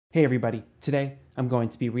Hey everybody, today I'm going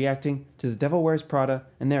to be reacting to The Devil Wears Prada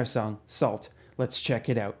and their song, Salt. Let's check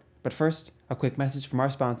it out. But first, a quick message from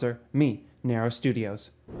our sponsor, me, Narrow Studios.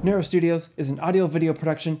 Narrow Studios is an audio-video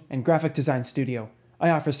production and graphic design studio. I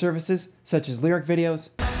offer services such as lyric videos,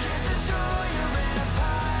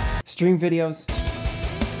 stream videos,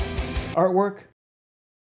 artwork,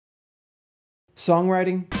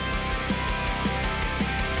 songwriting,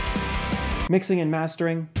 mixing and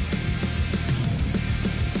mastering,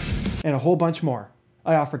 and a whole bunch more.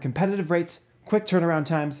 I offer competitive rates, quick turnaround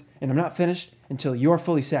times, and I'm not finished until you're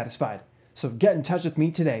fully satisfied. So get in touch with me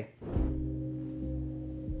today.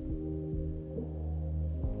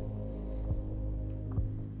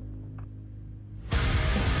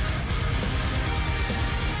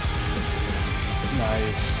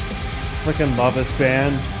 Nice. Freaking love this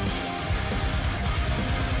band.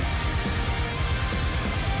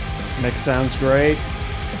 Mix sounds great.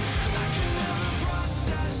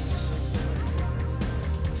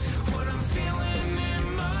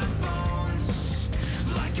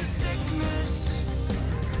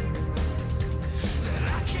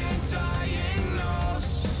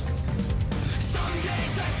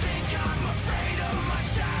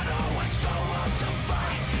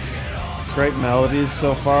 Great melodies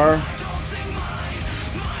so far.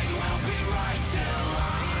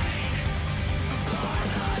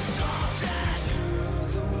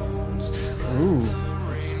 Ooh.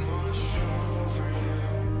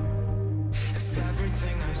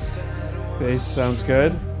 Bass sounds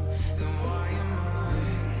good.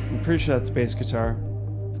 I'm pretty sure that's bass guitar.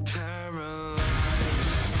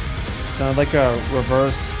 Sounded like a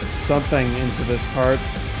reverse something into this part.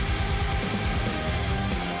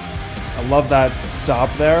 I love that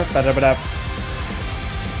stop there. Ba-da-ba-da.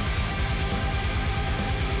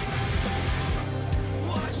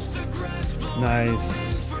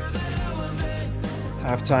 Nice.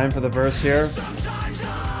 Half time for the verse here.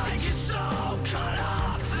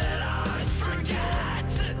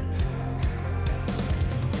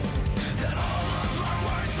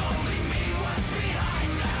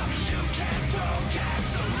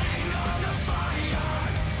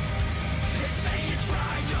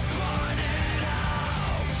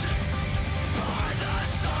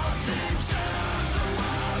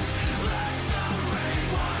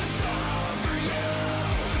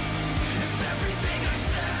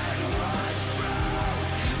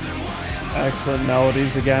 Excellent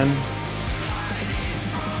melodies again.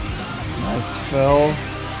 Nice fill.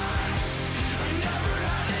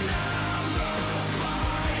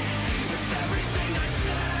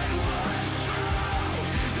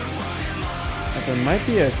 There might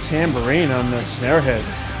be a tambourine on the snare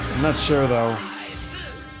hits. I'm not sure though.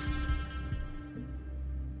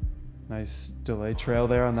 Nice delay trail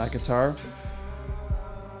there on that guitar.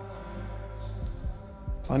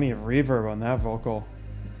 Plenty of reverb on that vocal.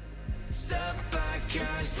 I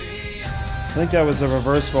think that was a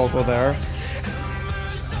reverse vocal there.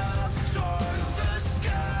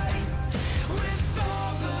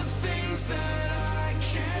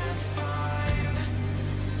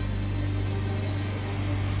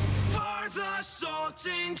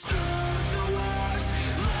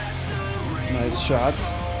 Nice shots.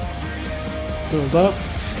 Build up.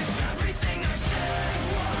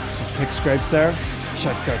 Some pick scrapes there.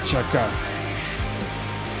 Chaka chaka.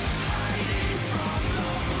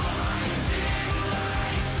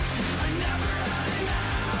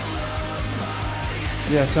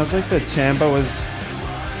 Yeah, sounds like the tambo is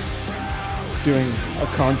doing a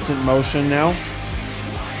constant motion now.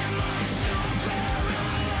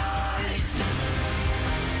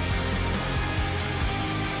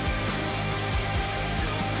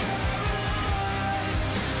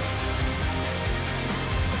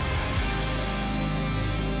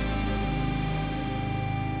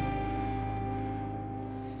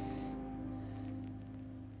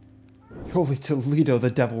 Holy Toledo, The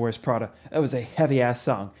Devil Wears Prada. That was a heavy-ass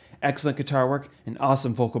song. Excellent guitar work and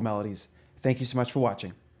awesome vocal melodies. Thank you so much for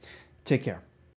watching. Take care.